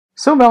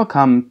So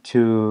welcome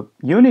to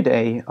Unit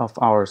A of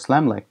our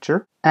SLAM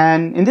lecture,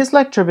 and in this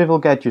lecture we will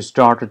get you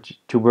started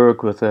to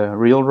work with a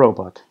real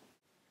robot.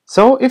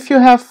 So if you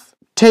have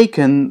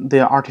taken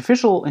the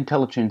Artificial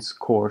Intelligence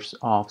course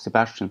of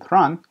Sebastian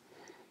Thrun,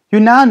 you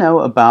now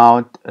know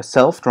about a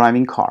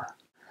self-driving car.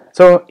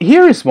 So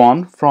here is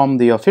one from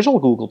the official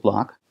Google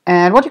blog,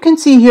 and what you can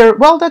see here,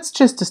 well, that's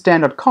just a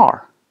standard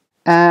car.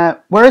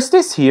 Whereas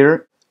this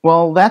here,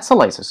 well, that's a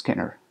laser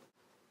scanner.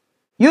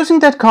 Using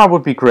that car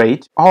would be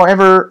great,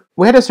 however,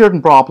 we had a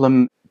certain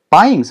problem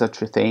buying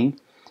such a thing,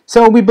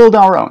 so we built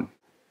our own.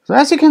 So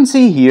as you can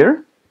see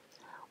here,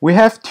 we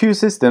have two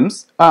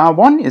systems.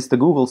 One is the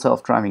Google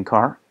self-driving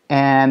car,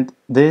 and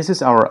this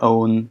is our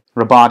own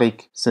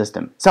robotic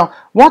system. So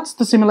what's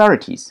the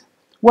similarities?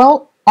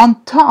 Well,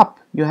 on top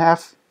you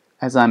have,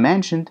 as I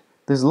mentioned,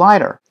 this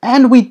LiDAR.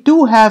 And we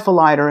do have a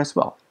LiDAR as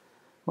well.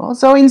 Well,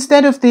 so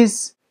instead of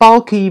this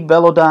bulky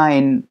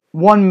Velodyne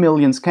 1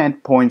 million scan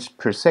points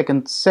per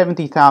second,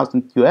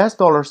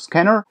 $70,000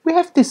 scanner, we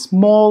have this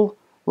small,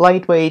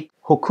 lightweight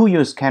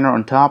Hokuyo scanner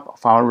on top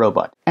of our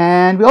robot.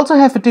 And we also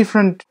have a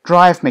different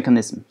drive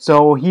mechanism.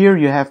 So here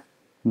you have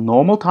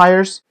normal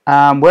tires,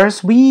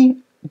 whereas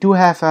we do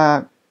have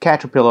a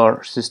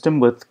Caterpillar system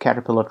with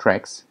Caterpillar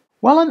tracks.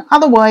 Well, and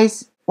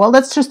otherwise, well,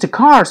 that's just a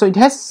car, so it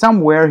has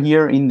somewhere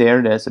here in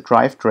there, there's a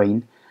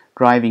drivetrain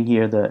driving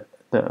here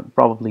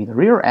probably the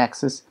rear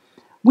axis.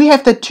 We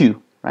have that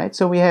too, right?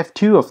 So we have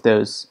two of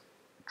those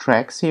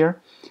tracks here.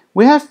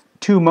 We have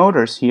two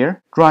motors here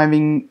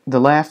driving the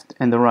left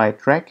and the right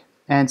track,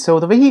 and so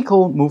the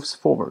vehicle moves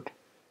forward.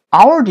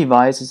 Our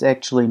device is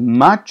actually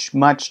much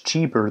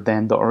cheaper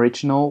than the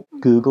original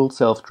Google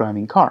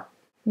self-driving car.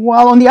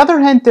 While on the other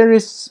hand there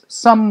is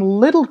some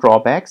little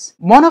drawbacks,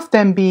 one of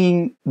them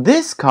being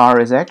this car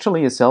is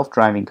actually a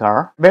self-driving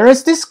car,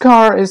 whereas this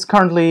car is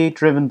currently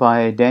driven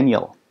by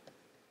Daniel.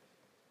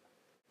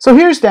 So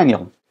here's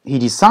Daniel. He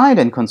designed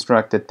and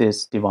constructed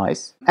this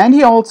device, and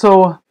he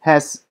also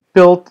has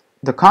built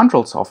the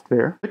control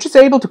software, which is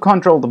able to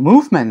control the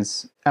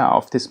movements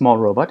of this small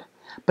robot,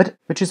 but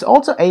which is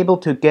also able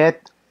to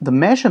get the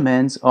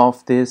measurements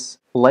of this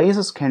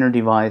laser scanner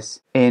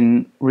device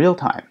in real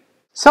time.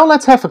 So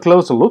let's have a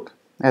closer look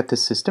at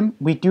this system.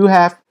 We do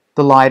have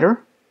the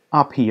LiDAR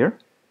up here.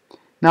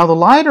 Now the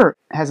LiDAR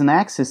has an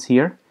axis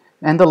here,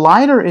 and the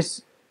LiDAR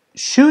is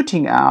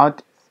shooting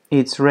out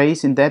its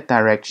rays in that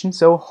direction,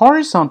 so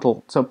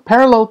horizontal, so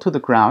parallel to the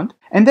ground.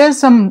 And there's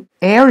some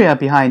area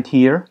behind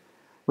here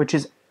which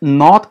is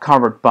not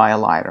covered by a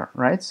LiDAR,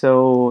 right?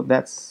 So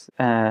that's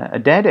a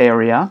dead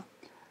area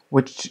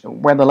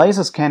where the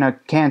laser scanner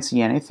can't see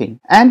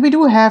anything. And we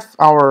do have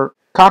our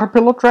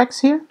Caterpillar tracks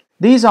here.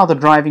 These are the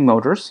driving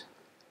motors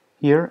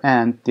here,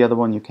 and the other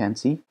one you can't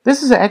see.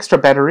 This is an extra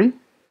battery,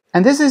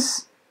 and this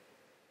is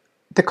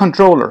the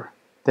controller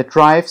that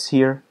drives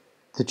here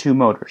the two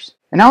motors.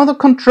 And now the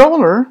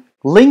controller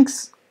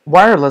links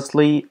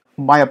wirelessly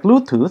via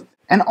Bluetooth,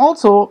 and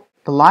also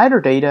the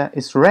LiDAR data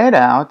is read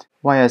out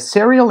via a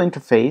serial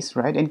interface,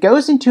 right, and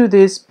goes into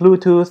this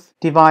Bluetooth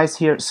device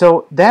here.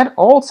 So that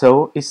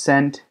also is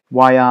sent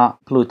via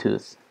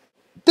Bluetooth.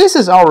 This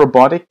is our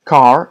robotic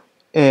car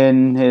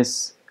in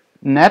his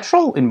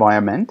natural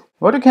environment.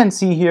 What you can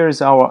see here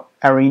is our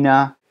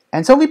arena,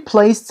 and so we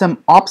placed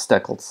some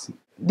obstacles.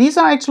 These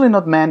are actually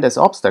not meant as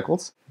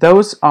obstacles,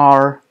 those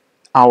are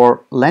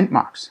our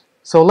landmarks.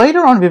 So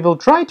later on we will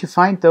try to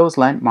find those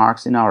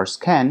landmarks in our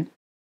scan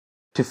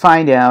to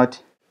find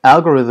out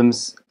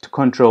algorithms to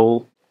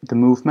control the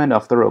movement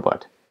of the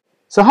robot.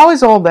 So how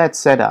is all that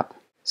set up?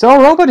 So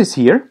our robot is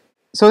here,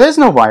 so there's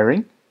no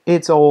wiring,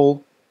 it's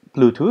all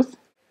Bluetooth,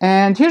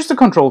 and here's the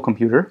control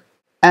computer.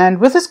 And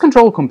with this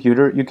control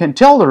computer, you can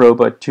tell the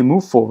robot to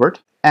move forward,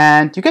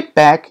 and you get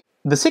back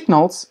the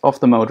signals of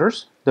the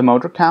motors, the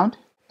motor count,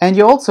 and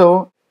you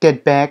also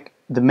get back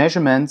the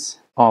measurements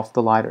of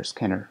the LiDAR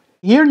scanner.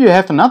 Here you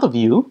have another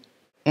view,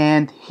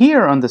 and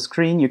here on the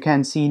screen you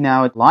can see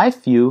now a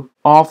live view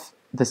of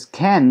the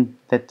scan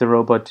that the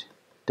robot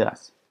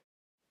does.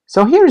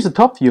 So here is a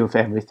top view of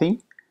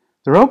everything.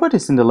 The robot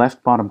is in the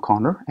left bottom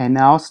corner and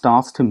now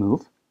starts to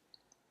move.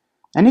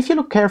 And if you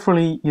look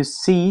carefully, you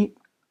see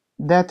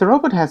that the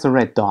robot has a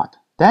red dot.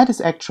 That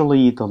is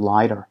actually the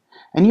LiDAR.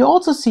 And you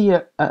also see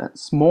a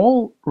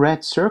small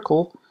red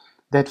circle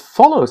that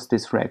follows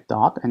this red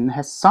dot and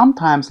has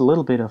sometimes a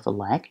little bit of a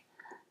lag.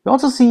 You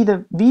also see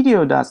the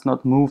video does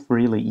not move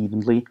really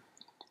evenly.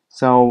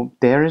 So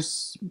there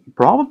is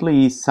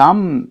probably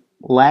some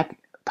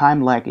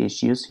time lag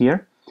issues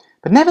here.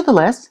 But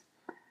nevertheless,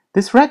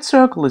 this red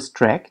circle is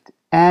tracked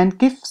and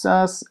gives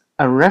us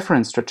a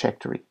reference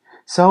trajectory.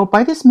 So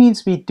by this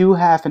means we do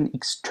have an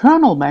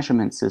external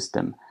measurement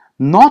system,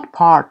 not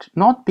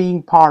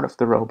being part of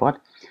the robot,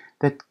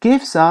 that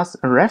gives us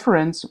a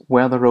reference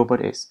where the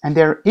robot is. And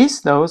there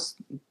is those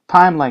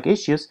time lag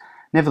issues.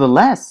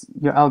 Nevertheless,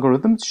 your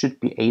algorithms should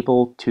be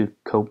able to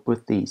cope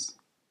with these.